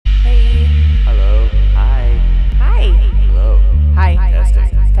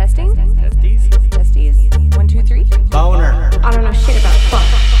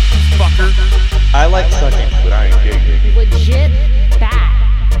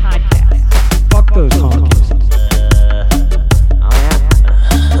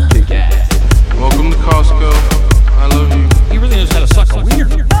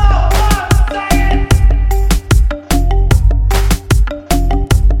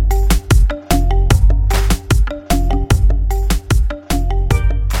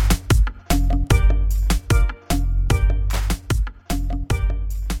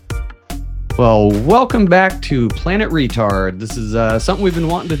Welcome back to Planet Retard. This is something we've been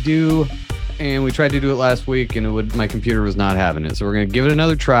wanting to do, and we tried to do it last week, and my computer was not having it. So we're going to give it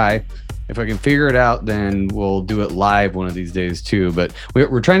another try. If I can figure it out, then we'll do it live one of these days too. But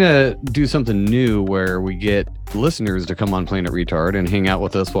we're trying to do something new where we get listeners to come on Planet Retard and hang out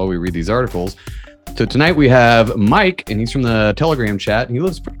with us while we read these articles. So tonight we have Mike, and he's from the Telegram chat. He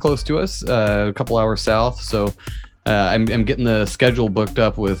lives pretty close to us, a couple hours south. So I'm getting the schedule booked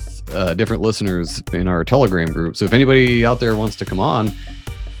up with different listeners in our Telegram group. So if anybody out there wants to come on,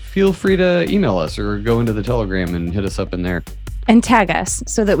 feel free to email us or go into the Telegram and hit us up in there. And tag us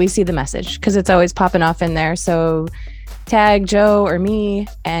so that we see the message, because it's always popping off in there. So tag Joe or me,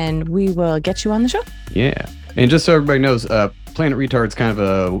 and we will get you on the show. Yeah. And just so everybody knows, Planet Retard's kind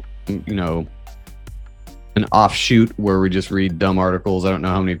of an offshoot where we just read dumb articles. I don't know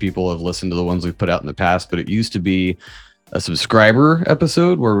how many people have listened to the ones we've put out in the past, but it used to be a subscriber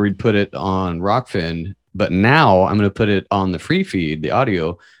episode where we'd put it on Rockfin. But now I'm going to put it on the free feed, the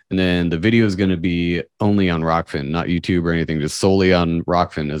audio, and then the video is going to be only on Rockfin, not YouTube or anything, just solely on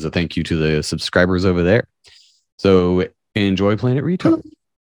Rockfin as a thank you to the subscribers over there. So enjoy Planet Retard.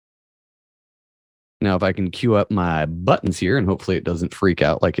 Now, if I can queue up my buttons here, and hopefully it doesn't freak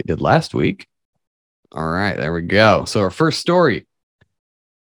out like it did last week. All right, there we go. So our first story.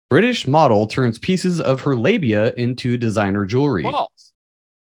 British model turns pieces of her labia into designer jewelry. Balls.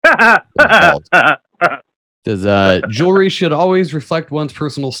 Says jewelry should always reflect one's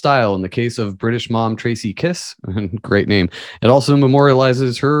personal style. In the case of British mom Tracy Kiss, great name, it also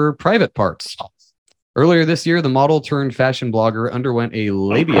memorializes her private parts. Earlier this year, the model turned fashion blogger underwent a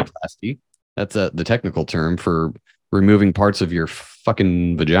labiaplasty. That's the technical term for removing parts of your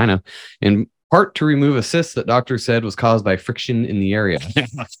fucking vagina, in part to remove a cyst that doctors said was caused by friction in the area.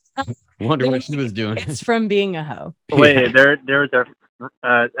 Wonder what she was doing. It's from being a hoe. Wait, there was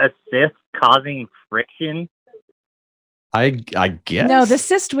a cyst causing friction? I guess. No, the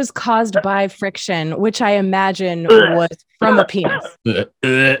cyst was caused by friction, which I imagine was from a penis.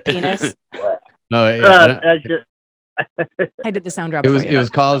 Penis. No, yeah, I did the sound drop. it was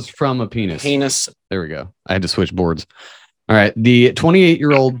caused from a penis. Penis. There we go. I had to switch boards. All right. The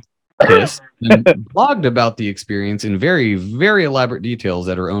 28-year-old Kiss blogged about the experience in very, very elaborate details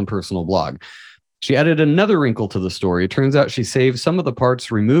at her own personal blog. She added another wrinkle to the story. It turns out she saved some of the parts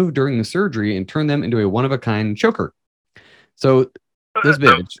removed during the surgery and turned them into a one-of-a-kind choker. So this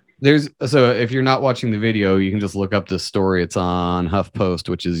bitch, so if you're not watching the video, you can just look up this story. It's on HuffPost,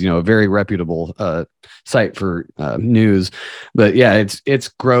 which is, a very reputable site for news. But yeah, it's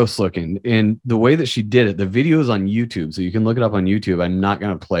gross looking. And the way that she did it, the video is on YouTube, so you can look it up on YouTube. I'm not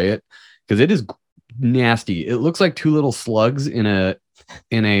going to play it because it is nasty. It looks like two little slugs in a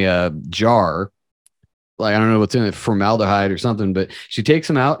jar. Like, I don't know what's in it, formaldehyde or something, but she takes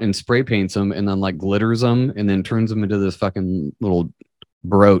them out and spray paints them and then like glitters them and then turns them into this fucking little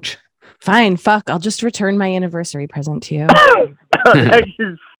brooch. Fine, fuck. I'll just return my anniversary present to you. That's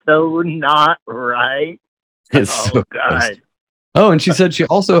just so not right. It's so gross. Oh, and she said she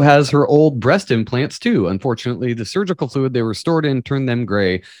also has her old breast implants too. Unfortunately, the surgical fluid they were stored in turned them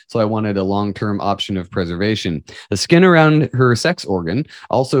gray, so I wanted a long-term option of preservation. The skin around her sex organ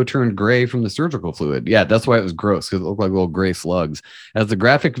also turned gray from the surgical fluid. Yeah, that's why it was gross, because it looked like little gray slugs. As the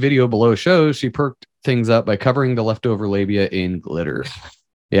graphic video below shows, she perked things up by covering the leftover labia in glitter.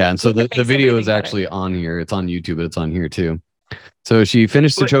 Yeah, and so the video is actually on here. It's on YouTube, but it's on here too. So she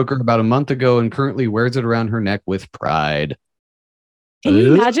finished the choker about a month ago and currently wears it around her neck with pride. Can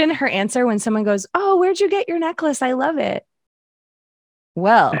you imagine her answer when someone goes, "Oh, where'd you get your necklace? I love it."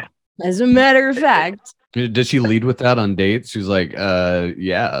 Well, as a matter of fact. Did she lead with that on dates? She's like,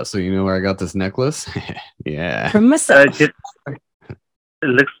 yeah, so you know where I got this necklace? Yeah. From myself. It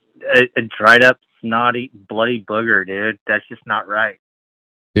looks a dried up, snotty, bloody booger, dude. That's just not right.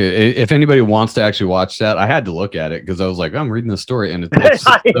 If anybody wants to actually watch that, I had to look at it because I was like, I'm reading the story and it's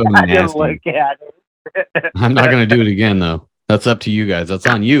so nasty. Look at it. I'm not going to do it again, though. That's up to you guys. That's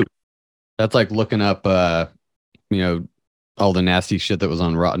on you. That's like looking up, all the nasty shit that was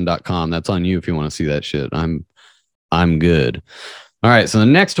on rotten.com. That's on you if you want to see that shit. I'm good. All right. So the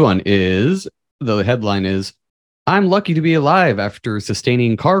next one is, the headline is, I'm lucky to be alive after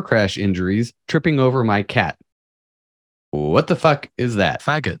sustaining car crash injuries, tripping over my cat. What the fuck is that?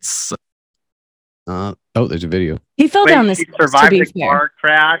 Faggots. There's a video. He fell down the She stairs, survived to be the fair. car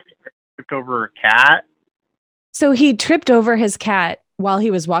crash, tripped over her cat. So he tripped over his cat while he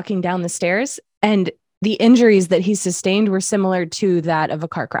was walking down the stairs, and the injuries that he sustained were similar to that of a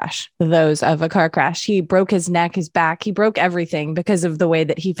car crash. Those of a car crash. He broke his neck, his back. He broke everything because of the way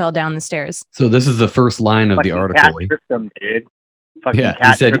that he fell down the stairs. So this is the first line of the Fucking article. cat tripped him, dude. Fucking Yeah, he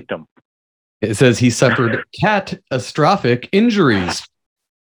cat said- tripped him. It says he suffered catastrophic injuries.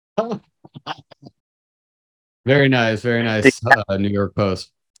 Very nice, very nice. New York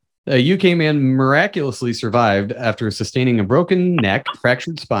Post. A UK man miraculously survived after sustaining a broken neck,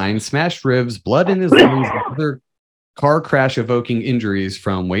 fractured spine, smashed ribs, blood in his lungs, and other car crash evoking injuries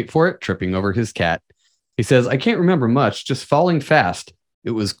from, wait for it, tripping over his cat. He says, I can't remember much, just falling fast.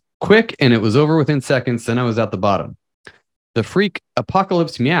 It was quick and it was over within seconds. Then I was at the bottom. The freak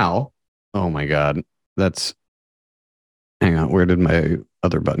Apocalypse Meow. Oh my God. Hang on. Where did my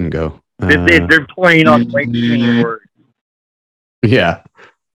other button go? They're playing on breaking words. Yeah.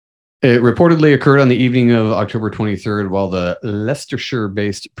 It reportedly occurred on the evening of October 23rd while the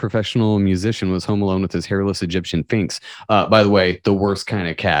Leicestershire-based professional musician was home alone with his hairless Egyptian Sphinx. By the way, the worst kind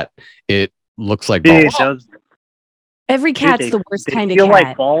of cat. It looks like balls. Every cat's the worst kind of cat. They feel cat.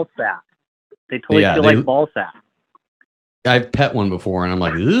 like ball sack. They totally feel like ball sack. I've pet one before, and I'm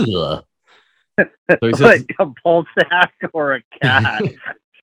like, ugh. So he says, like a ball sack or a cat.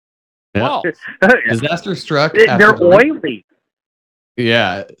 Yeah. Disaster struck. They're oily.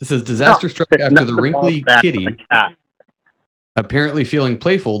 Yeah, it says disaster struck after the wrinkly kitty, apparently feeling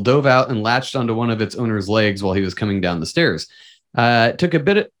playful, dove out and latched onto one of its owner's legs while he was coming down the stairs. It took a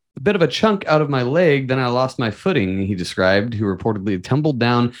bit of a chunk out of my leg, then I lost my footing, he described, who reportedly tumbled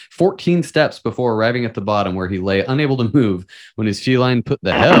down 14 steps before arriving at the bottom where he lay unable to move when his feline put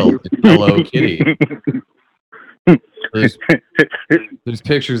the hell in Hello Kitty. There's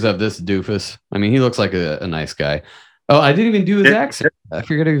pictures of this doofus. I mean, he looks like a nice guy. Oh, I didn't even do his accent. I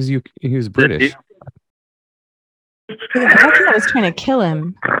figured he was British. I was trying to kill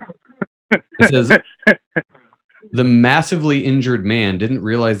him. It says the massively injured man didn't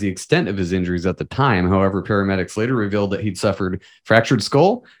realize the extent of his injuries at the time. However, paramedics later revealed that he'd suffered fractured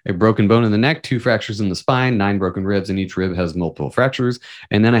skull, a broken bone in the neck, 2 fractures in the spine, 9 broken ribs, and each rib has multiple fractures.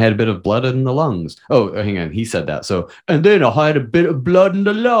 And then I had a bit of blood in the lungs. Oh, hang on. He said that. So, and then I had a bit of blood in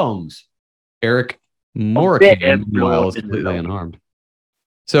the lungs. Eric Morricane, meanwhile, is completely unharmed.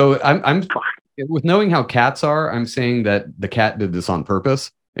 So I'm with knowing how cats are, I'm saying that the cat did this on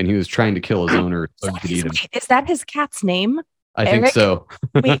purpose and he was trying to kill his owner so he could eat him. Is that his cat's name? I think so.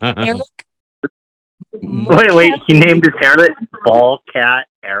 Wait, Eric? Wait, he named his hairless ball cat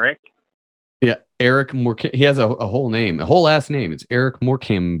Eric? Yeah, Eric Morcam. He has a whole name, a whole last name. It's Eric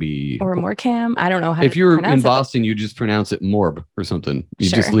Morcamby. Or Morcam. I don't know how if you're in Boston, you just pronounce it Morb or something. You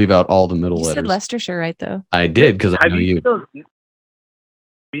just leave out all the middle letters. You said Leicestershire, right, though? I did, because I know you. Have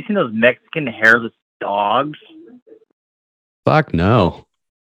you seen those Mexican hairless dogs? Fuck no.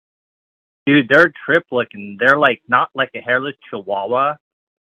 Dude, they're trip looking. They're like not like a hairless Chihuahua,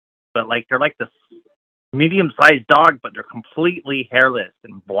 but like they're like this medium-sized dog, but they're completely hairless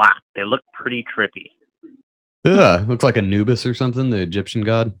and black. They look pretty trippy. Yeah, looks like Anubis or something, the Egyptian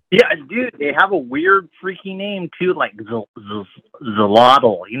god. Yeah, dude, they have a weird, freaky name too, like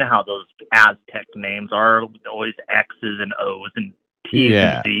Zolotl. You know how those Aztec names are, always X's and O's and T's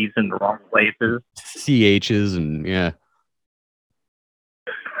and C's in the wrong places. CH's and yeah.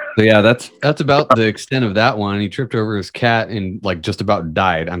 So yeah, that's about the extent of that one. He tripped over his cat and like just about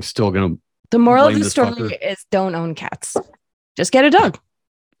died. I'm still gonna. The moral of the story is don't own cats. Just get a dog.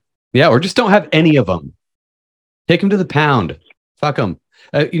 Yeah, or just don't have any of them. Take them to the pound. Fuck them.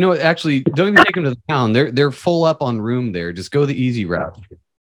 Actually, don't even take them to the pound. They're full up on room there. Just go the easy route.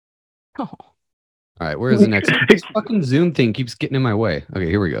 Oh. All right, where is the next? This fucking Zoom thing keeps getting in my way. Okay,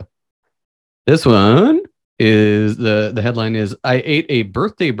 here we go. This one is the headline is I ate a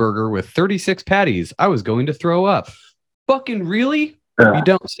birthday burger with 36 patties. I was going to throw up. Fucking really? You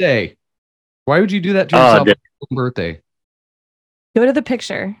don't say. Why would you do that to yourself on your birthday? Go to the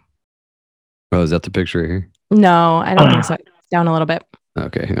picture. Oh, is that the picture here? No, I don't think so. It's down a little bit.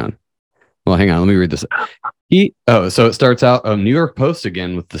 Okay, hang on. Well, hang on. Let me read this. So it starts out New York Post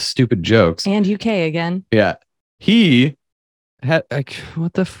again with the stupid jokes. And UK again. Yeah. He had,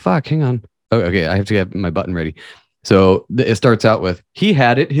 what the fuck? Hang on. Oh, okay. I have to get my button ready. So it starts out with, he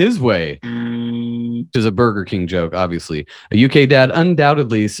had it his way, which is a Burger King joke, obviously. A UK dad,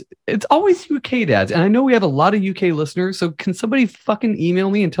 undoubtedly, it's always UK dads. And I know we have a lot of UK listeners. So can somebody fucking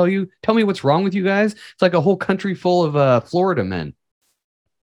email me and tell me what's wrong with you guys? It's like a whole country full of Florida men.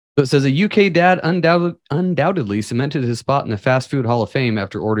 So it says a UK dad undoubtedly cemented his spot in the Fast Food Hall of Fame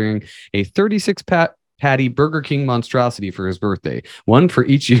after ordering a 36 patty Burger King monstrosity for his birthday, one for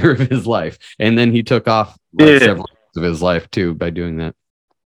each year of his life. And then he took off several years of his life too by doing that.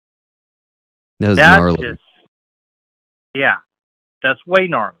 That's gnarly. Yeah, that's way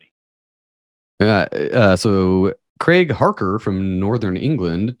gnarly. So Craig Harker from Northern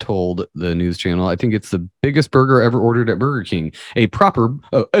England told the news channel, "I think it's the biggest burger ever ordered at Burger King. A proper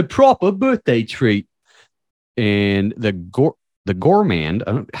birthday treat." And the gourmand,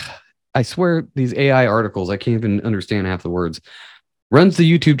 I swear these AI articles, I can't even understand half the words, runs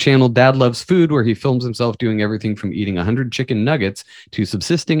the YouTube channel Dad Loves Food, where he films himself doing everything from eating 100 chicken nuggets to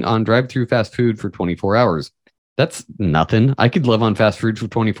subsisting on drive-through fast food for 24 hours. That's nothing. I could live on fast food for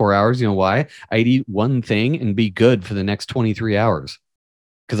 24 hours. You know why? I'd eat one thing and be good for the next 23 hours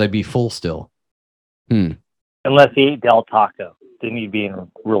because I'd be full still. Unless you eat Del Taco, then you'd be in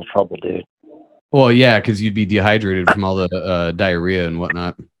real trouble, dude. Well, yeah, because you'd be dehydrated from all the diarrhea and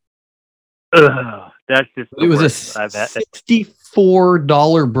whatnot. Ugh, that's just. It was a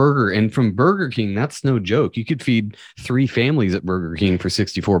 $64 burger, and from Burger King, that's no joke. You could feed 3 families at Burger King for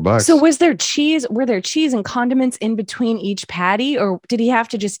 $64. So was there cheese? Were there cheese and condiments in between each patty, or did he have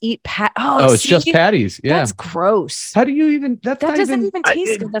to just eat Oh, it's just patties. Yeah, that's gross. How do you even? That doesn't even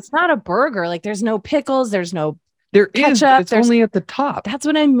taste good. That's not a burger. Like there's no pickles. There's no ketchup. It's only at the top. That's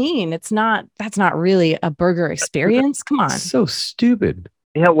what I mean. It's not. That's not really a burger experience. Come on. So stupid.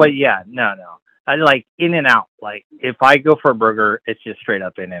 Yeah, well, yeah, no. I like In-N-Out. Like, if I go for a burger, it's just straight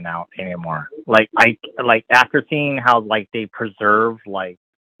up In-N-Out anymore. Like, after seeing how like they preserve like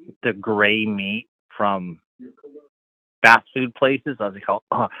the gray meat from fast food places, I was like,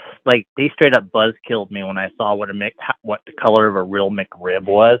 like they straight up buzz killed me when I saw what the color of a real McRib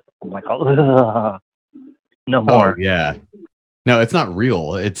was. I'm like, no more. Oh, yeah. No, it's not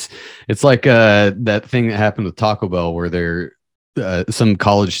real. It's like that thing that happened with Taco Bell where they're some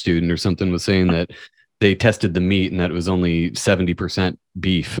college student or something was saying that they tested the meat and that it was only 70%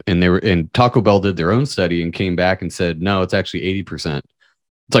 beef, and Taco Bell did their own study and came back and said no, it's actually 80%.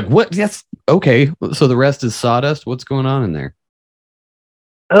 It's like, what? That's okay. So the rest is sawdust. What's going on in there?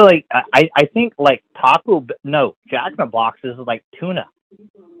 Oh, like I think like Jack in the Box is like tuna.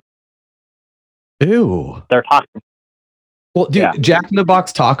 Ew. They're talking. Well, dude, yeah. Jack in the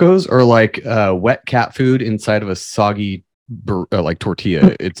Box tacos are like wet cat food inside of a soggy like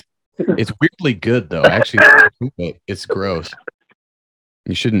tortilla. It's weirdly good though. Actually, it's gross.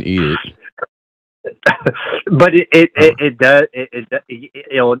 You shouldn't eat it. But it does.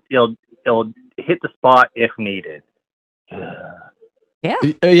 It'll hit the spot if needed.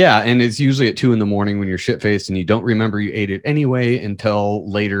 Yeah, and it's usually at 2 a.m. when you're shit faced and you don't remember you ate it anyway until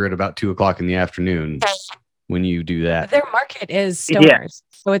later at about 2 o'clock in the afternoon when you do that. Their market is stoners,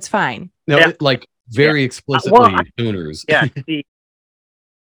 so it's fine. No, like very explicitly stoners. Yeah. See,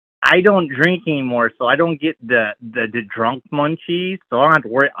 I don't drink anymore, so I don't get the drunk munchies. So I don't have to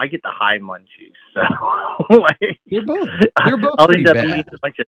worry. I get the high munchies. So like, they're both I'll pretty end up bad. eating a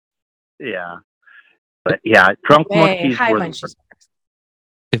bunch of but yeah, drunk munchies. High munchies.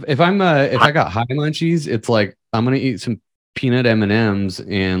 If I got high munchies, it's like I'm gonna eat some peanut M&Ms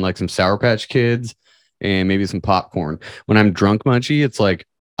and like some Sour Patch Kids and maybe some popcorn. When I'm drunk munchy, it's like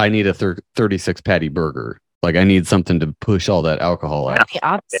I need a 36 patty burger. Like I need something to push all that alcohol out. The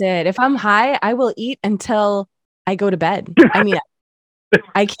opposite. If I'm high, I will eat until I go to bed. I mean,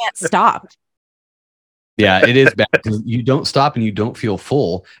 I can't stop. Yeah, it is bad because you don't stop and you don't feel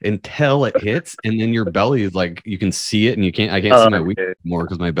full until it hits, and then your belly is like you can see it, and I can't see my wheat anymore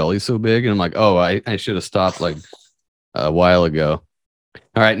because my belly's so big, and I'm like, oh, I should have stopped like a while ago.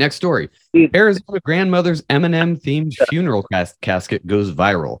 All right, next story. Arizona grandmother's M&M themed funeral casket goes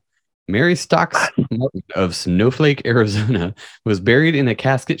viral. Mary Stocks Martin of Snowflake, Arizona, was buried in a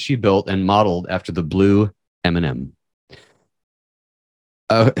casket she built and modeled after the blue M&M.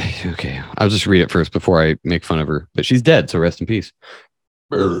 Okay, I'll just read it first before I make fun of her. But she's dead, so rest in peace.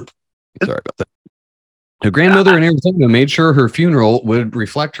 Sorry about that. Her grandmother in Arizona made sure her funeral would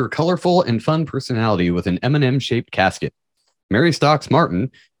reflect her colorful and fun personality with an M&M-shaped casket. Mary Stocks Martin,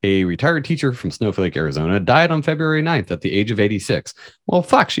 a retired teacher from Snowflake, Arizona, died on February 9th at the age of 86. Well,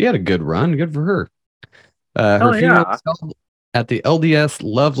 fuck, she had a good run. Good for her. Her funeral was held at the LDS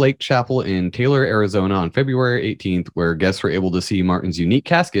Love Lake Chapel in Taylor, Arizona on February 18th, where guests were able to see Martin's unique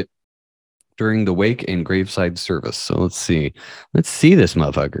casket during the wake and graveside service. So let's see. Let's see this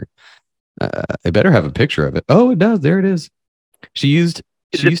motherfucker. I better have a picture of it. Oh, it does. There it is. She used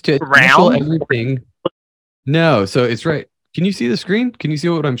to initial everything. No, so it's right. Can you see the screen? Can you see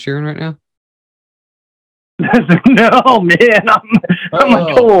what I'm sharing right now? No, man. I'm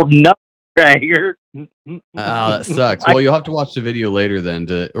a total nutcracker. Oh, that sucks. Well, you'll have to watch the video later then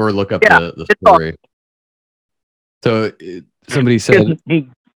or look up the story. So somebody said,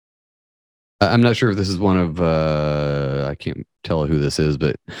 I'm not sure if this is one of, I can't tell who this is,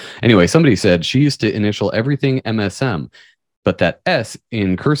 but anyway, somebody said she used to initial everything MSM. But that S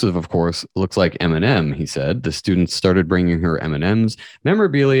in cursive, of course, looks like M&M, he said. The students started bringing her M&Ms,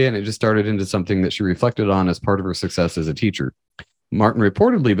 memorabilia, and it just started into something that she reflected on as part of her success as a teacher. Martin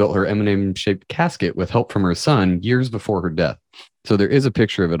reportedly built her M&M-shaped casket with help from her son years before her death. So there is a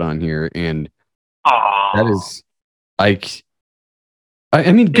picture of it on here, and that is, like,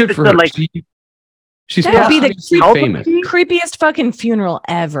 I mean, good for her. Like, She's That'd be the famous. creepiest fucking funeral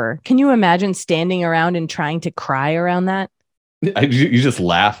ever. Can you imagine standing around and trying to cry around that? You just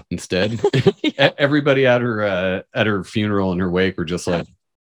laugh instead. Yeah. Everybody at her funeral and her wake were just like,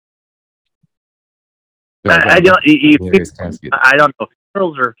 I don't. I don't know.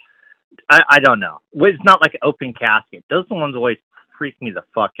 Funerals are. I don't know. It's not like an open casket. Those are the ones that always freak me the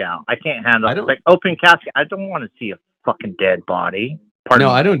fuck out. I can't handle it. Like open casket. I don't want to see a fucking dead body.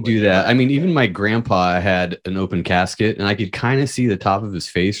 No, I don't do that. I mean, even my grandpa had an open casket, and I could kind of see the top of his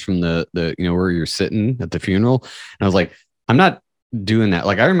face from the where you're sitting at the funeral. And I was like, I'm not doing that.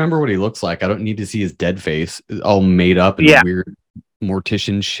 Like, I remember what he looks like. I don't need to see his dead face all made up and weird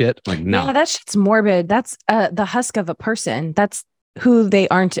mortician shit. Like, no. Yeah, that shit's morbid. That's the husk of a person. That's who they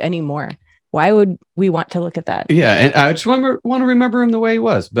aren't anymore. Why would we want to look at that? Yeah, and I just want to remember him the way he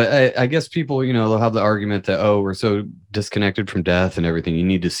was. But I guess people, they'll have the argument that, oh, we're so disconnected from death and everything. You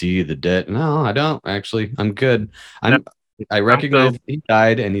need to see the dead. No, I don't. Actually, I'm good. I recognize he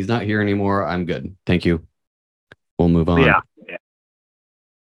died and he's not here anymore. I'm good. Thank you. We'll move on. Yeah.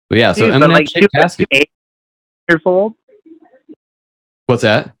 But yeah, so M&M like casket. 8 years old. What's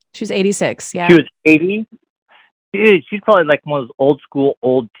that? She was 86. Yeah. She was 80. Dude, she's probably like one of those old school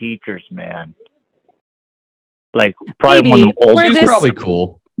old teachers, man. Like probably one of the old. She's probably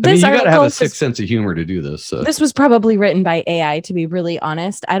cool. I mean, you got to have a sick sense of humor to do this. So. This was probably written by AI, to be really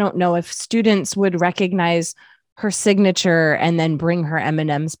honest. I don't know if students would recognize her signature and then bring her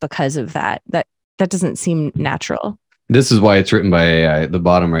M&Ms because of that. That doesn't seem natural. This is why it's written by AI. At the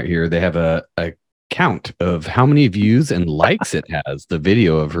bottom right here, they have a count of how many views and likes it has. The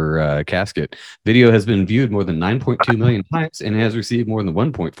video of her casket video has been viewed more than 9.2 million times and has received more than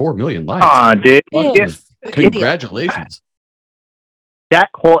 1.4 million likes. Dude. Congratulations. That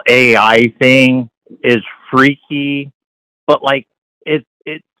whole AI thing is freaky, but like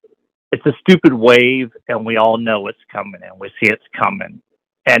it's a stupid wave, and we all know it's coming, and we see it's coming,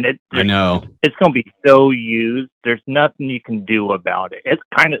 and I know it's going to be so used. There's nothing you can do about it.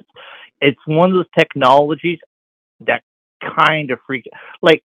 It's one of those technologies that kind of freak.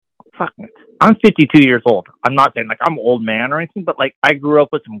 Like, fuck, I'm 52 years old. I'm not saying like I'm an old man or anything, but like I grew up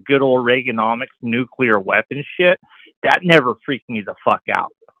with some good old Reaganomics nuclear weapon shit. That never freaked me the fuck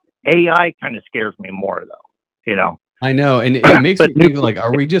out. AI kind of scares me more though, I know, and it makes me think like,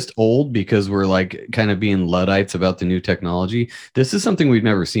 are we just old because we're like kind of being Luddites about the new technology? This is something we've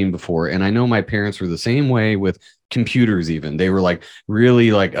never seen before, and I know my parents were the same way with computers. Even they were like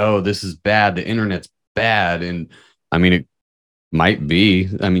really like, oh, this is bad. The internet's bad, and I mean it might be.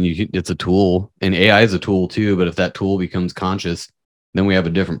 I mean, it's a tool, and AI is a tool too. But if that tool becomes conscious, then we have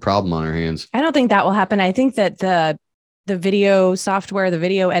a different problem on our hands. I don't think that will happen. I think that the video software, the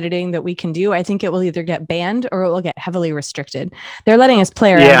video editing that we can do, I think it will either get banned or it will get heavily restricted. They're letting us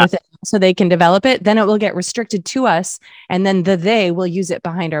play around with it so they can develop it. Then it will get restricted to us, and then they will use it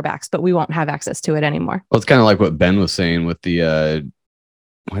behind our backs, but we won't have access to it anymore. Well, it's kind of like what Ben was saying with the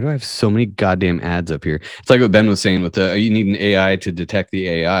why do I have so many goddamn ads up here? It's like what Ben was saying with the you need an AI to detect the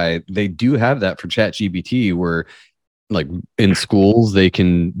AI. They do have that for ChatGPT, where like in schools they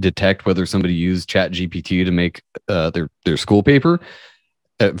can detect whether somebody used ChatGPT to make their school paper.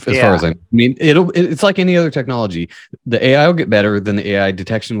 As far as I mean, it's like any other technology. The AI will get better, then the AI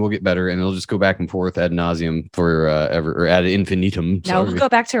detection will get better, and it'll just go back and forth ad nauseum for ever, or ad infinitum. Now we'll go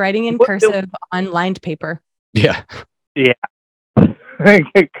back to writing in cursive on lined paper. Yeah.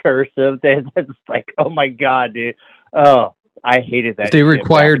 Cursive. That's like, oh my god, dude. Oh, I hated that. If they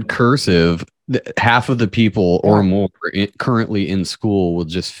required cursive, half of the people or more currently in school will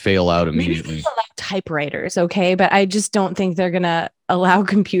just fail out immediately. Maybe allow typewriters, okay, but I just don't think they're gonna allow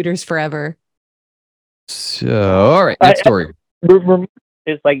computers forever. So, all right, next story.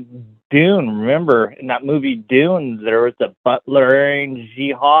 It's like Dune. Remember in that movie Dune, there was a Butlerian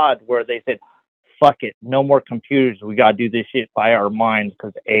jihad where they said, "Fuck it, no more computers. We gotta do this shit by our minds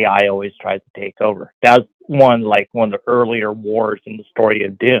because AI always tries to take over." That was one of the earlier wars in the story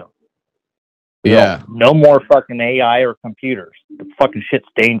of Dune. Yeah. No more fucking AI or computers. The fucking shit's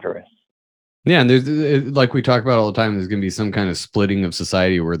dangerous. Yeah, and there's like we talk about all the time, there's going to be some kind of splitting of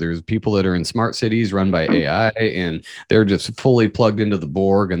society where there's people that are in smart cities run by AI and they're just fully plugged into the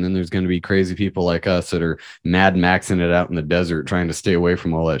Borg, and then there's going to be crazy people like us that are Mad Maxing it out in the desert trying to stay away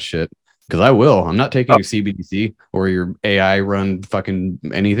from all that shit. Because I will. I'm not taking your CBDC or your AI run fucking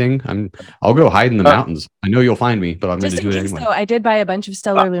anything. I'll go hide in the mountains. I know you'll find me, but I'm going to do it anyway. So I did buy a bunch of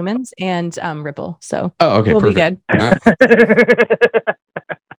Stellar Lumens and Ripple. So okay, we'll perfect. be good.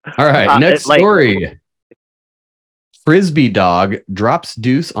 All right, next story. Frisbee dog drops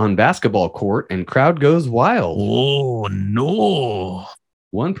deuce on basketball court and crowd goes wild. Oh, no.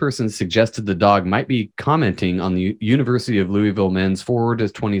 One person suggested the dog might be commenting on the University of Louisville men's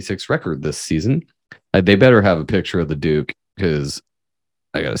 4-26 record this season. They better have a picture of the Duke because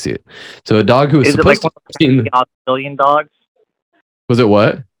I got to see it. So a dog who was supposed to be the Australian dogs. Was it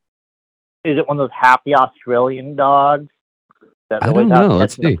what? Is it one of those happy Australian dogs? I don't know.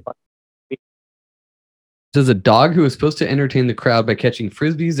 Let's see. It says a dog who was supposed to entertain the crowd by catching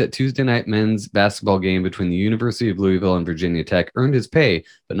frisbees at Tuesday night men's basketball game between the University of Louisville and Virginia Tech earned his pay,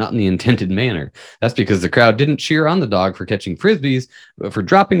 but not in the intended manner. That's because the crowd didn't cheer on the dog for catching frisbees, but for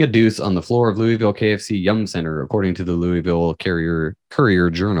dropping a deuce on the floor of Louisville KFC Yum Center, according to the Louisville Courier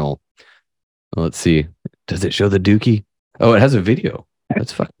Journal. Well, let's see. Does it show the dookie? Oh, it has a video.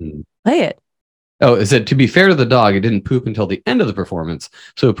 That's fucking... Play it. Oh, it said, to be fair to the dog, it didn't poop until the end of the performance,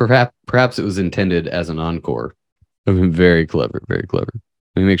 so perhaps it was intended as an encore. I've been very clever, very clever.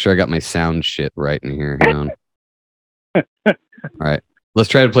 Let me make sure I got my sound shit right in here. Hang on. All right, let's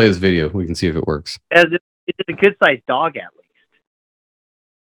try to play this video. We can see if it works. It's a good-sized dog, at least.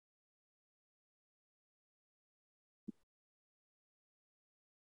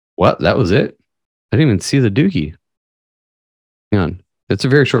 What? That was it? I didn't even see the dookie. Hang on. It's a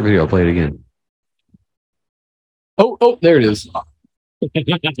very short video. I'll play it again. Oh, there it is. Was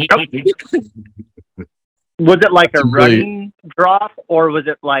it like a running drop, or was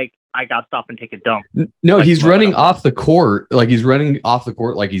it like I got to stop and take a dump? No, he's running off the court. Like he's running off the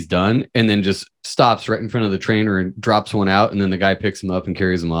court like he's done, and then just stops right in front of the trainer and drops one out, and then the guy picks him up and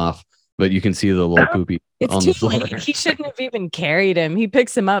carries him off. But you can see the little poopy on the floor. He shouldn't have even carried him. He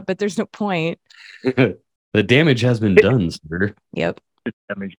picks him up, but there's no point. The damage has been done, sir. Yep.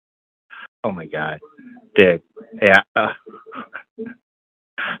 Oh my god, dude. Yeah.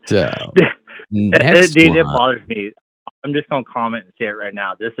 So, dude, it bothers me. I'm just gonna comment and say it right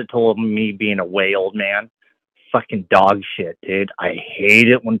now. This is told me being a way old man. Fucking dog shit, dude. I hate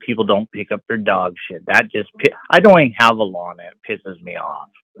it when people don't pick up their dog shit. I don't even have a lawn. It pisses me off.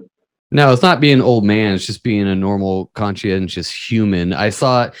 No, it's not being an old man. It's just being a normal, conscientious human. I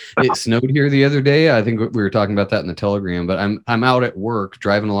saw it snowed here the other day. I think we were talking about that in the Telegram. But I'm out at work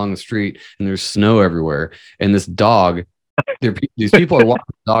driving along the street, and there's snow everywhere. And this dog, these people are walking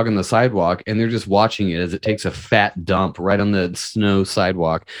the dog on the sidewalk, and they're just watching it as it takes a fat dump right on the snow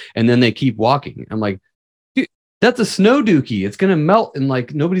sidewalk, and then they keep walking. I'm like, dude, that's a snow dookie. It's gonna melt, and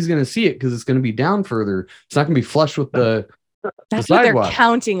like nobody's gonna see it because it's gonna be down further. It's not gonna be flush with the. That's what they're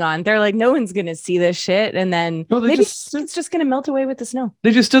counting on. They're like, no one's gonna see this shit, and then maybe it's just gonna melt away with the snow. They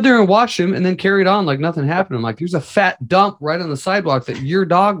just stood there and watched him, and then carried on like nothing happened. I'm like, there's a fat dump right on the sidewalk that your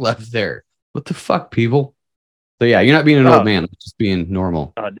dog left there. What the fuck, people? So yeah, you're not being an old man, just being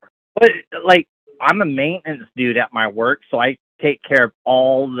normal. But like, I'm a maintenance dude at my work, so I take care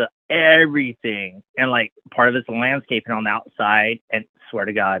of everything, and like part of it's landscaping on the outside. And swear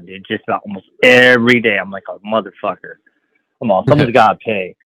to God, dude, just about almost every day, I'm like a motherfucker. Come on, someone's gotta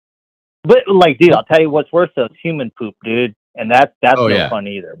pay. But like, dude, I'll tell you what's worse though, is human poop, dude, and that's no fun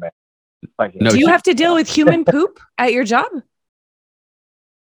either, man. Like, do you have to deal with human poop at your job?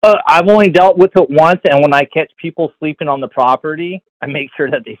 I've only dealt with it once, and when I catch people sleeping on the property, I make sure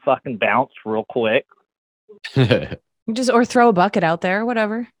that they fucking bounce real quick. Or throw a bucket out there,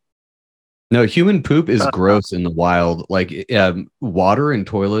 whatever. No, human poop is gross in the wild. Like water in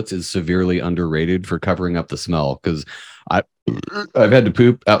toilets is severely underrated for covering up the smell. Because I've had to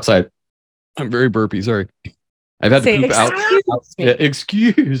poop outside. I'm very burpy. Sorry. I've had to poop outside.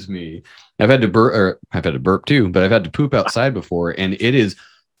 Excuse me. I've had to burp too, but I've had to poop outside before, and it is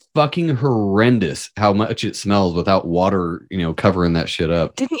fucking horrendous how much it smells without water, covering that shit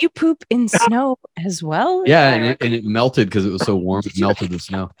up. Didn't you poop in snow as well? Yeah, and it melted because it was so warm. It melted the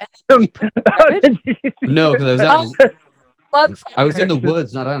snow. No, because I was in the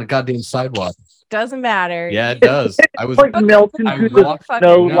woods, not on a goddamn sidewalk. Doesn't matter. Yeah, it does. I was like melting through the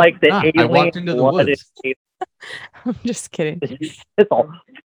snow like the alien. I walked into the woods. I'm just kidding. It's all.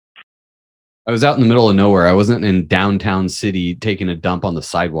 I was out in the middle of nowhere. I wasn't in downtown city taking a dump on the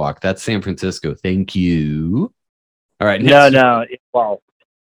sidewalk. That's San Francisco. Thank you. All right. No. Well.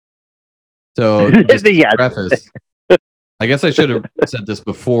 So just to preface, I guess I should have said this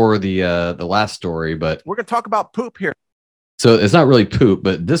before the last story, but we're gonna talk about poop here. So it's not really poop,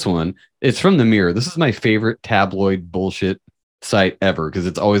 but this one, it's from the Mirror. This is my favorite tabloid bullshit site ever because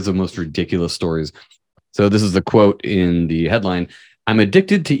it's always the most ridiculous stories. So this is the quote in the headline. I'm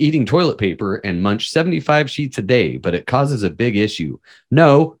addicted to eating toilet paper and munch 75 sheets a day, but it causes a big issue.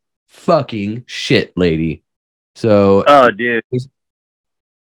 No fucking shit, lady. So, Oh, dude.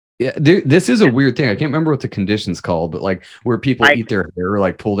 yeah, this is a weird thing. I can't remember what the condition's called, but like where people eat their hair,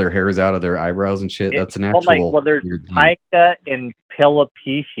 like pull their hairs out of their eyebrows and shit. That's an actual. Well, there's pica and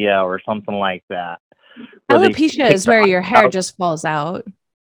alopecia or something like that. Alopecia is where your hair just falls out.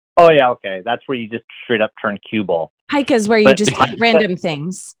 Oh yeah, okay. That's where you just straight up turn cue ball. Pica is where you just eat random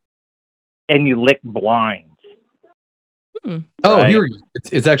things. And you lick blinds. Oh, right? here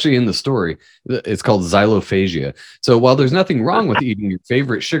it's actually in the story. It's called xylophagia. So while there's nothing wrong with eating your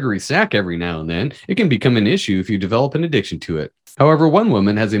favorite sugary snack every now and then, it can become an issue if you develop an addiction to it. However, one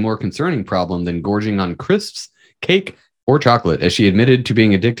woman has a more concerning problem than gorging on crisps, cake, or chocolate, as she admitted to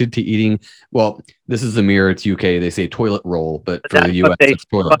being addicted to eating. Well, this is the Mirror. It's UK. They say toilet roll, but for the US, it's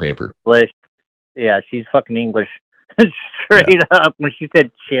toilet paper. English. Yeah, she's fucking English straight up. When she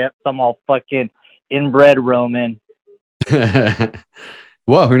said chips, I'm all fucking inbred Roman.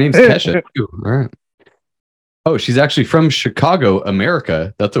 Well, her name's Kesha too. All right. Oh, she's actually from Chicago,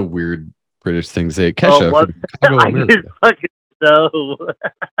 America. That's a weird British thing to say. Kesha from Chicago, America. Fucking so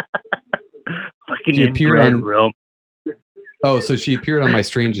fucking She appeared inbred on Roman. Oh, so she appeared on My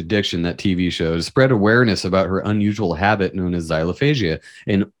Strange Addiction, that TV show, to spread awareness about her unusual habit known as xylophagia,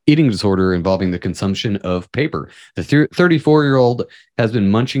 an eating disorder involving the consumption of paper. The 34-year-old has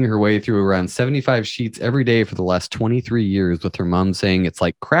been munching her way through around 75 sheets every day for the last 23 years, with her mom saying it's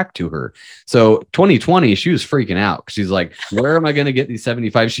like crack to her. So 2020, she was freaking out. She's like, where am I going to get these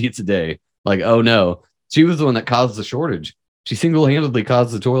 75 sheets a day? Like, oh no. She was the one that caused the shortage. She single-handedly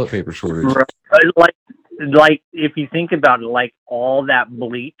caused the toilet paper shortage. Like if you think about it, like all that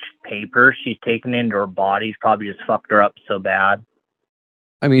bleached paper she's taken into her body's probably just fucked her up so bad.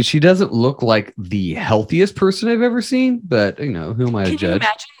 I mean, she doesn't look like the healthiest person I've ever seen, but who am I to Can you judge?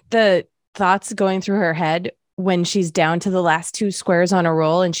 imagine the thoughts going through her head when she's down to the last 2 squares on a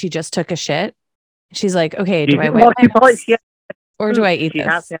roll and she just took a shit? She's like, okay, do I wipe my ass or do I eat She this?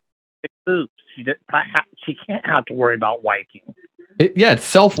 has to have poops. She can't have to worry about wiping. It's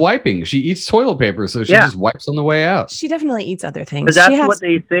self-wiping. She eats toilet paper, so she just wipes on the way out. She definitely eats other things. But that's what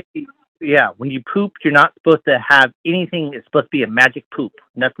they say. Yeah, when you poop, you're not supposed to have anything. It's supposed to be a magic poop.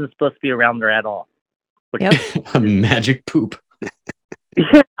 Nothing's supposed to be around there at all. Yep. A magic poop.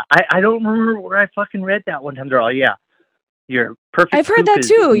 Yeah, I don't remember where I fucking read that one time. They're all, you're perfect. I've heard that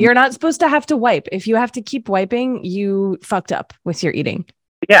too. You're not supposed to have to wipe. If you have to keep wiping, you fucked up with your eating.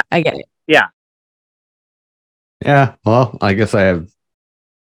 Yeah. I get it. Yeah. Yeah, well, I guess I have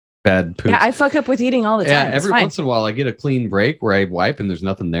bad poop. Yeah, I fuck up with eating all the time. Yeah, It's every fine. once in a while I get a clean break where I wipe and there's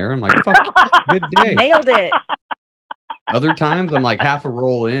nothing there. I'm like, fuck, good day. Nailed it. Other times I'm like half a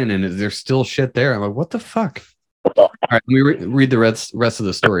roll in and there's still shit there. I'm like, what the fuck? All right, let me read the rest of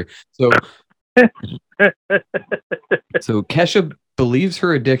the story. So Kesha believes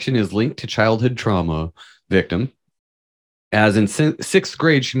her addiction is linked to childhood trauma victim. As in 6th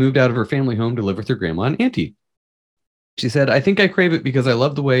grade, she moved out of her family home to live with her grandma and auntie. She said, I think I crave it because I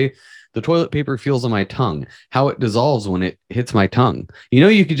love the way the toilet paper feels on my tongue, how it dissolves when it hits my tongue.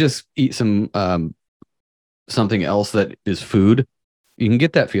 You could just eat some something else that is food. You can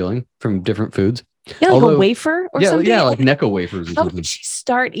get that feeling from different foods. Yeah, like a wafer or something? Yeah, like Necco wafers or How something. did she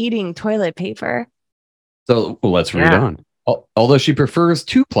start eating toilet paper? So let's read on. Although she prefers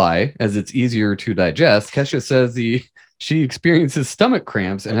 2-ply as it's easier to digest, Kesha says she experiences stomach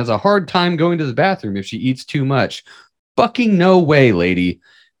cramps and has a hard time going to the bathroom if she eats too much. Fucking no way, lady.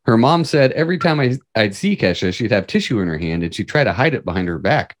 Her mom said every time I'd see Kesha, she'd have tissue in her hand and she'd try to hide it behind her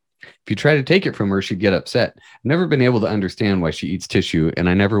back. If you try to take it from her, she'd get upset. I've never been able to understand why she eats tissue, and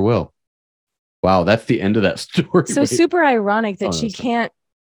I never will. Wow, that's the end of that story. So super ironic that she that's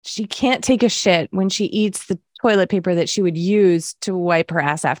can't take a shit when she eats the toilet paper that she would use to wipe her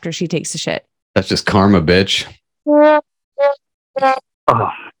ass after she takes a shit. That's just karma, bitch. Oh.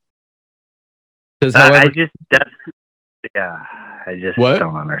 I just What?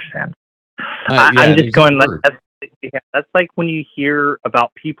 don't understand. Yeah, I'm just going like that's like when you hear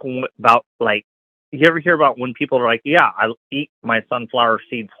about people about like you ever hear about when people are like, yeah, I eat my sunflower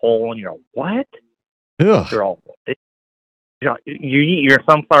seeds whole, and you're like, what? Ugh. They're all, you eat your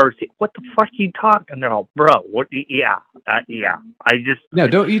sunflower seed. What the fuck are you talking? And they're all, bro, what? Yeah. I just No,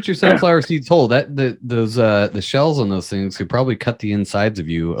 don't eat your sunflower seeds whole. Those the shells on those things could probably cut the insides of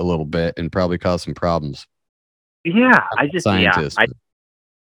you a little bit and probably cause some problems. Yeah, I'm not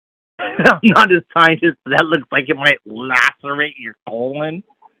a scientist, but that looks like it might lacerate your colon.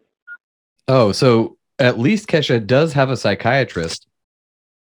 Oh, so at least Kesha does have a psychiatrist.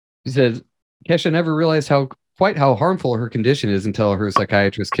 She says Kesha never realized quite how harmful her condition is until her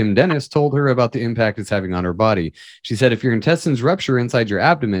psychiatrist, Kim Dennis, told her about the impact it's having on her body. She said if your intestines rupture inside your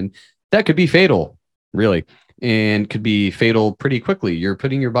abdomen, that could be fatal, really, and could be fatal pretty quickly. You're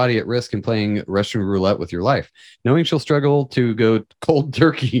putting your body at risk and playing Russian roulette with your life. Knowing she'll struggle to go cold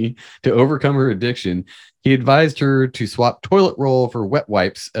turkey to overcome her addiction, he advised her to swap toilet roll for wet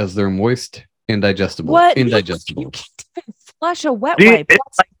wipes as they're moist and digestible. What? Indigestible. You can't even flush a wet Dude, wipe.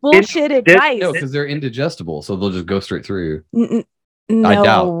 it's That's bullshit advice. No, because they're indigestible, so they'll just go straight through. No I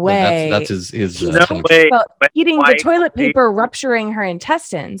doubt. But way. That's his. No thing. way. About eating the wipe, toilet paper rupturing her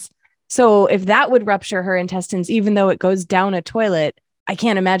intestines. So if that would rupture her intestines, even though it goes down a toilet, I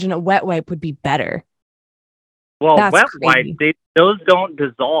can't imagine a wet wipe would be better. Well, That's wet crazy. wipes, those don't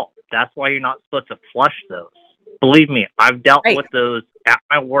dissolve. That's why you're not supposed to flush those. Believe me, I've dealt Right. with those at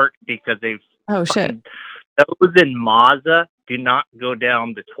my work because they've Oh shit. those in Mazda do not go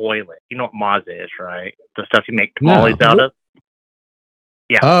down the toilet. You know what Mazda is, right? The stuff you make tamales No. out of.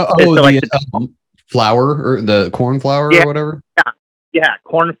 Yeah. Oh, It's the like flour or the corn flour Yeah. or whatever. Yeah,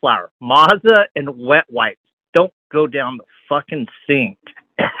 corn flour. Mazda and wet wipes don't go down the fucking sink.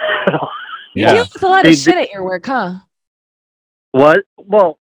 You Yeah. deal with a lot They- of shit at your work, huh? What?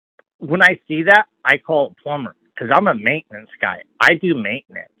 Well, when I see that, I call a plumber because I'm a maintenance guy. I do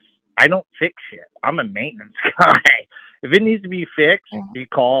maintenance. I don't fix shit. I'm a maintenance guy. If it needs to be fixed, you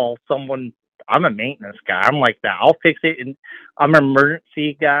call someone. I'm a maintenance guy. I'm like that. I'll fix it. And I'm an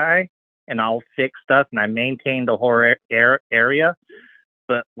emergency guy, and I'll fix stuff, and I maintain the whole area.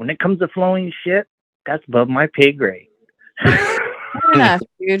 But when it comes to flowing shit, that's above my pay grade. Fair enough,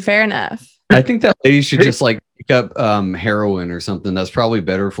 dude. Fair enough. I think that lady should just like pick up heroin or something. That's probably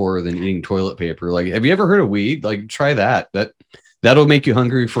better for her than eating toilet paper. Like, have you ever heard of weed? Like, try that. That'll make you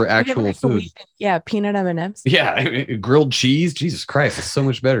hungry for actual food. Yeah, peanut M&Ms. Yeah, I mean, grilled cheese. Jesus Christ, it's so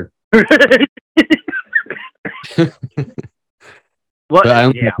much better. What? But I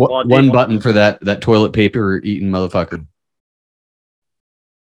only Yeah, have well, one they- button for that toilet paper eating motherfucker.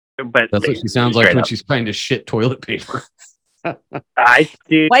 But That's what she sounds like straight when up. she's trying to shit toilet paper. I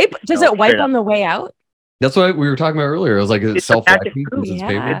do. Wipe? Does No, it wipe straight up. on the way out? That's what we were talking about earlier. I was like, It's it's a magic self-wiping poop. since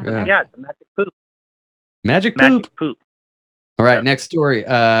it's Yeah. paper. Yeah, it's a magic poop. Magic poop. Magic poop. All right, Yeah. next story.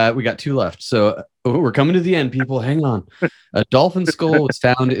 We got two left. So we're coming to the end, people. Hang on. A dolphin skull was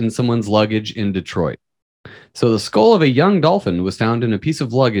found in someone's luggage in Detroit. So the skull of a young dolphin was found in a piece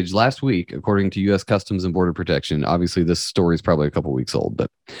of luggage last week, according to U.S. Customs and Border Protection. Obviously, this story is probably a couple weeks old, but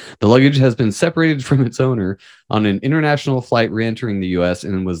the luggage has been separated from its owner on an international flight re-entering the U.S.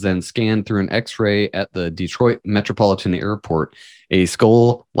 and was then scanned through an X-ray at the Detroit Metropolitan Airport. A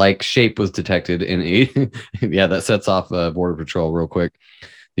skull-like shape was detected in yeah, that sets off Border Patrol real quick.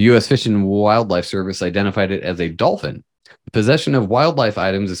 The U.S. Fish and Wildlife Service identified it as a dolphin. The possession of wildlife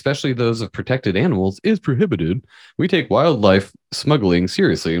items, especially those of protected animals, is prohibited. We take wildlife smuggling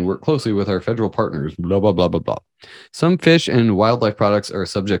seriously and work closely with our federal partners, blah, blah, blah, blah, blah. Some fish and wildlife products are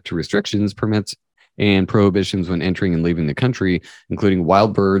subject to restrictions, permits, and prohibitions when entering and leaving the country, including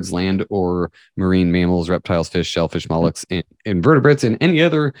wild birds, land or marine mammals, reptiles, fish, shellfish, mollusks, and invertebrates, and any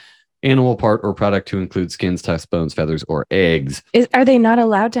other animal part or product to include skins, tusks, bones, feathers, or eggs. Are they not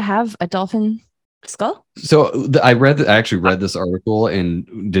allowed to have a dolphin skull? So I actually read this article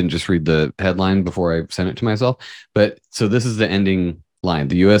and didn't just read the headline before I sent it to myself. But so this is the ending line.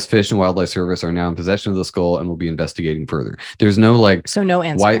 The U.S. Fish and Wildlife Service are now in possession of the skull and will be investigating further. There's no like, So no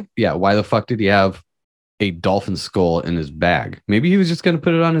answer. why the fuck did he have a dolphin skull in his bag? Maybe he was just going to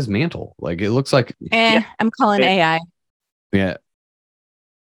put it on his mantle. Like it looks like, I'm calling AI. yeah.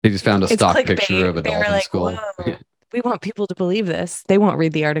 They just found a It's stock clickbait. picture of a They were dolphin like, skull. "Whoa, we want people to believe this. They won't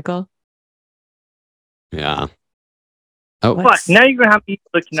read the article. Yeah. Oh, What? But now you're gonna have me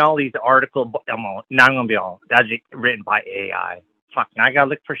looking at all these articles. Now I'm gonna be all that's written by AI. Fuck, now I gotta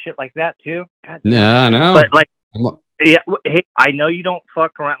look for shit like that too. God. no. But like, I'm- yeah, hey, I know you don't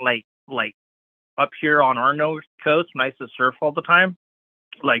fuck around like up here on our north coast. When I used to surf all the time,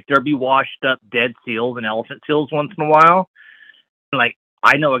 like there'd be washed up dead seals and elephant seals once in a while. Like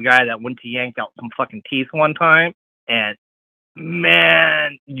I know a guy that went to yank out some fucking teeth one time, and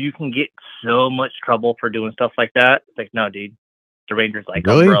man, you can get so much trouble for doing stuff like that. It's like, no, dude. The Rangers like,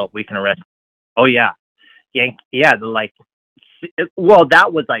 Really? oh, bro, we can arrest. Oh yeah, yeah. They're like, well,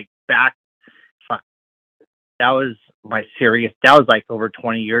 that was like back. Fuck, that was my serious. That was like over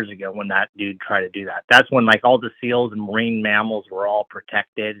 20 years ago when that dude tried to do that. That's when like all the seals and marine mammals were all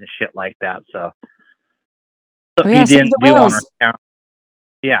protected and shit like that. So, Oh, yeah, he save didn't the do on whales. our account.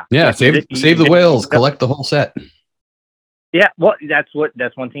 Yeah, yeah, he save the didn't- whales, collect the whole set. Yeah, well, that's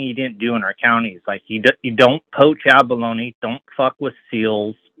one thing you didn't do in our county. Is like you don't poach abalone, don't fuck with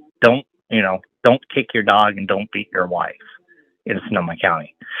seals, don't don't kick your dog, and don't beat your wife in Sonoma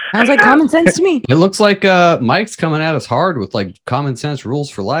County. Sounds like common sense to me. It looks like Mike's coming at us hard with like common sense rules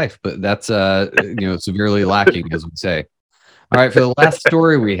for life, but that's severely lacking, as we say. All right, for the last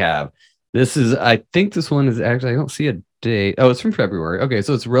story we have, I think this one is actually, I don't see a date. Oh, it's from February. Okay,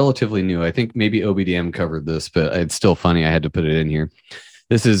 so it's relatively new. I think maybe OBDM covered this, but it's still funny. I had to put it in here.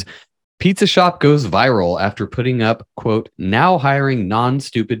 This is pizza shop goes viral after putting up, quote, now hiring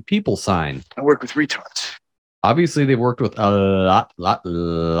non-stupid people sign. I work with retards. Obviously, they worked with a lot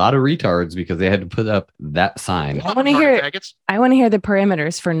of retards because they had to put up that sign. I want to hear the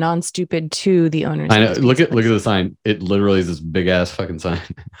parameters for non-stupid to the owners. I know. Look at the sign. It literally is this big ass fucking sign.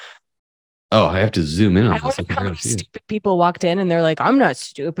 Oh, I have to zoom in on this. How many stupid people walked in and they're like, I'm not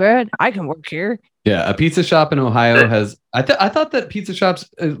stupid. I can work here. Yeah, a pizza shop in Ohio has. I thought that pizza shops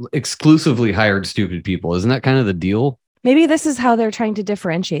exclusively hired stupid people. Isn't that kind of the deal? Maybe this is how they're trying to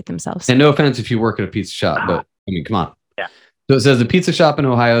differentiate themselves. And no offense if you work at a pizza shop, but I mean, come on. Yeah. So it says the pizza shop in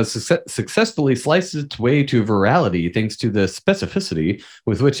Ohio successfully sliced its way to virality thanks to the specificity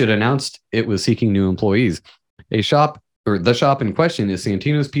with which it announced it was seeking new employees. The shop in question is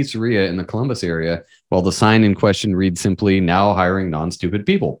Santino's Pizzeria in the Columbus area, while the sign in question reads simply, now hiring non-stupid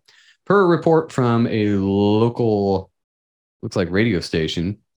people. Per a report from a local, looks like radio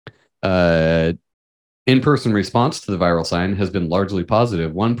station, in-person response to the viral sign has been largely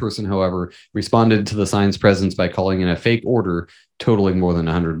positive. One person, however, responded to the sign's presence by calling in a fake order totaling more than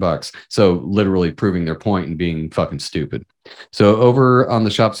 $100. So literally proving their point and being fucking stupid. So over on the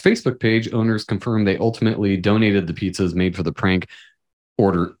shop's Facebook page, owners confirmed they ultimately donated the pizzas made for the prank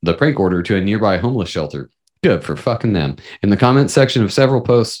order to a nearby homeless shelter. Good for fucking them. In the comments section of several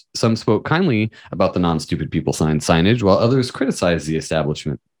posts, some spoke kindly about the non-stupid people sign signage, while others criticized the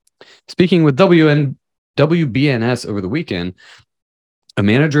establishment. Speaking with WBNS over the weekend, a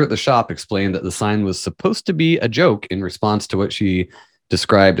manager at the shop explained that the sign was supposed to be a joke in response to what she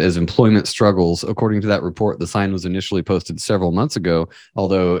described as employment struggles. According to that report, the sign was initially posted several months ago,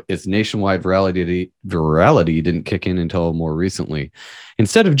 although its nationwide virality didn't kick in until more recently.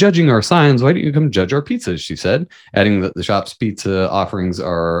 Instead of judging our signs, why don't you come judge our pizzas, she said, adding that the shop's pizza offerings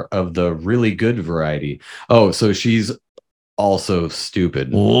are of the really good variety. Oh, so she's also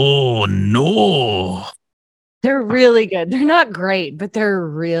stupid. Oh, no. They're really good. They're not great, but they're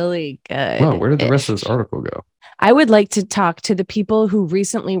really good. Wow, where did the rest of this article go? I would like to talk to the people who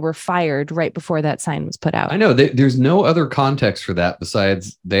recently were fired right before that sign was put out. I know there's no other context for that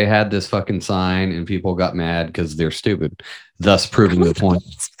besides they had this fucking sign and people got mad because they're stupid, thus proving the point.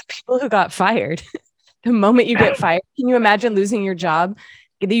 The people who got fired. The moment you get fired, can you imagine losing your job?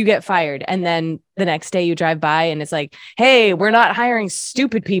 You get fired, and then the next day you drive by and it's like, hey, we're not hiring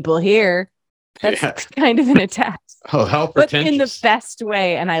stupid people here. That's kind of an attack. Oh, how but pretentious. in the best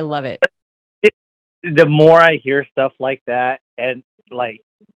way, and I love it. The more I hear stuff like that, and like,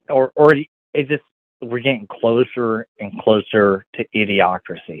 or it just, we're getting closer and closer to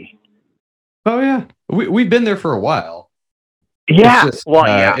idiocracy. Oh yeah, we've been there for a while. Yeah, it's just,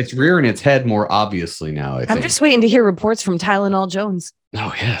 yeah, it's rearing its head more obviously now. I think. I'm just waiting to hear reports from Tylenol Jones.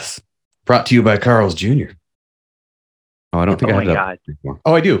 Oh yes, brought to you by Carl's Jr. Oh, I don't think I have that before.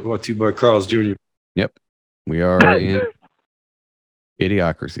 Oh, I do. Brought to you by Carl's Jr. Yep, we are in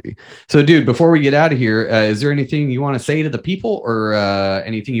idiocracy. So, dude, before we get out of here, is there anything you want to say to the people, or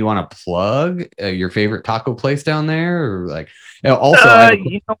anything you want to plug? Your favorite taco place down there, or like? Also, I have a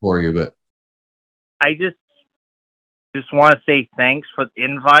question for you, but I just want to say thanks for the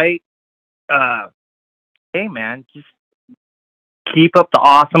invite. Hey, man, just keep up the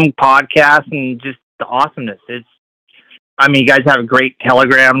awesome podcast and just the awesomeness. I mean, you guys have a great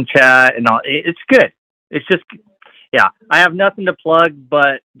Telegram chat and all. It's good. It's just, yeah, I have nothing to plug,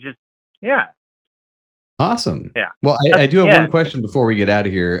 but just, yeah. Awesome. Yeah. Well, I do have one question before we get out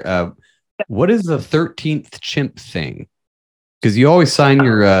of here. What is the 13th chimp thing? Because you always sign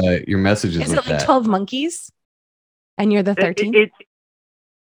your messages Is with it like that. 12 monkeys? And you're the 13th?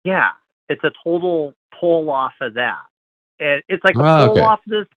 Yeah. It's a total pull off of that. And it's like a pull off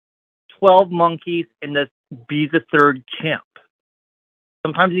of this 12 monkeys and this be the third chimp.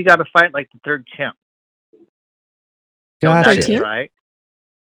 Sometimes you got to fight like the third chimp. Gotcha. Right?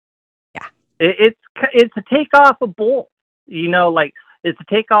 Yeah. It's a takeoff of both. You know, like it's a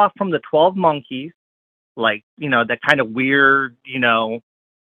takeoff from the 12 monkeys, like, you know, that kind of weird, you know,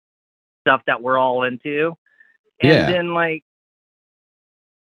 stuff that we're all into. And then like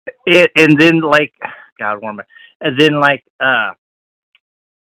it, and then like, God, and then like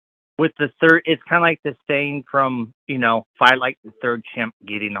with the third, it's kind of like the saying from, Fight Like the Third Chimp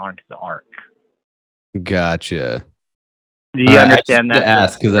getting onto the ark. Gotcha. Do you understand I that?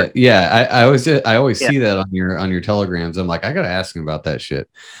 ask because I always see that on your telegrams. I'm like, I gotta ask him about that shit.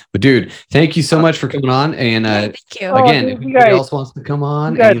 But dude, thank you so much for coming on. And Thank you. again, if anybody else wants to come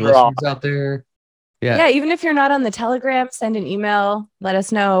on, any listeners out there, yeah, even if you're not on the Telegram, send an email, let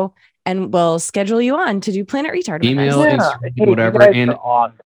us know, and we'll schedule you on to do Planet Retard. Email, with Instagram, Hey, whatever. And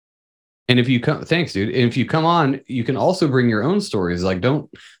awesome. And if you come, thanks, dude. And if you come on, you can also bring your own stories. Like,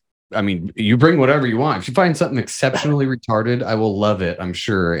 you bring whatever you want. If you find something exceptionally retarded, I will love it, I'm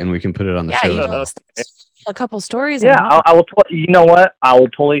sure. And we can put it on the show. Yeah, a couple stories. Yeah, I will. You know what? I will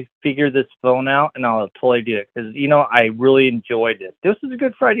totally figure this phone out, and I'll totally do it because I really enjoyed this. This was a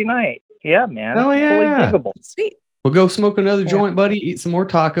good Friday night. Yeah, man. Oh yeah. Totally Sweet. We'll go smoke another joint, buddy. Eat some more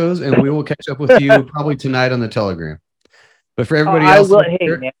tacos, and we will catch up with you probably tonight on the Telegram. But for everybody else,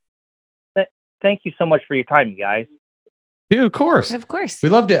 man. Thank you so much for your time, you guys. Dude, of course. We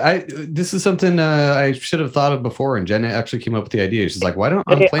loved it. This is something I should have thought of before, and Jenna actually came up with the idea. She's like, "Why don't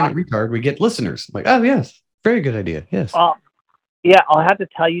on Planet Retard we get listeners?" I'm like, oh yes, very good idea. Yes. Yeah, I'll have to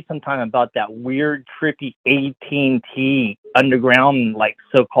tell you sometime about that weird, trippy AT&T underground,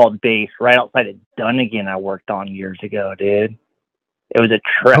 so-called base right outside of Dunnigan I worked on years ago, dude. It was a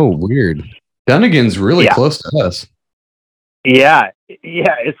trip. Oh, weird. Dunnigan's really close to us. Yeah,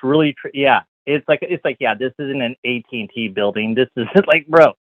 it's really It's like this isn't an AT&T building. This is like,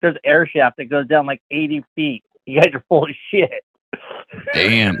 bro, there's an air shaft that goes down like 80 feet. You guys are full of shit.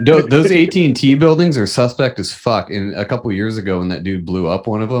 Damn, those AT&T buildings are suspect as fuck. And a couple years ago, when that dude blew up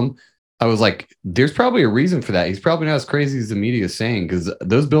one of them, I was like, "There's probably a reason for that. He's probably not as crazy as the media is saying, because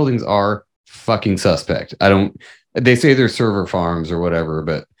those buildings are fucking suspect." They say they're server farms or whatever,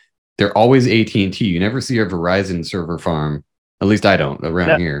 but they're always AT&T. You never see a Verizon server farm. At least I don't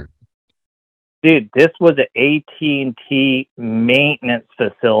around here. Dude, this was an AT&T maintenance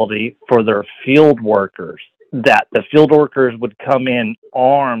facility for their field workers. That the field workers would come in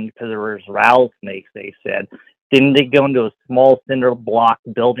armed because there was rattlesnakes, they said. Then they go into a small cinder block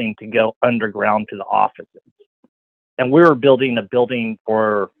building to go underground to the offices. And we were building a building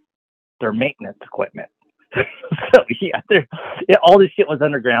for their maintenance equipment. So, all this shit was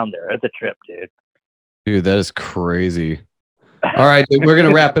underground there. It's a trip, dude. Dude, that is crazy. All right, we're going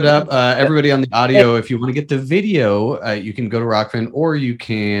to wrap it up. Everybody on the audio, if you want to get the video, you can go to Rockfin, or you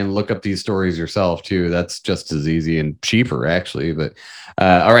can look up these stories yourself, too. That's just as easy and cheaper, actually. But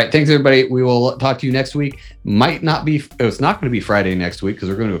all right, thanks, everybody. We will talk to you next week. It's not going to be Friday next week because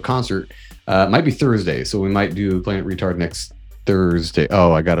we're going to a concert. It might be Thursday, so we might do Planet Retard next Thursday.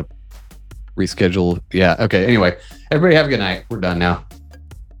 Oh, I got to reschedule. Yeah, okay. Anyway, everybody have a good night. We're done now.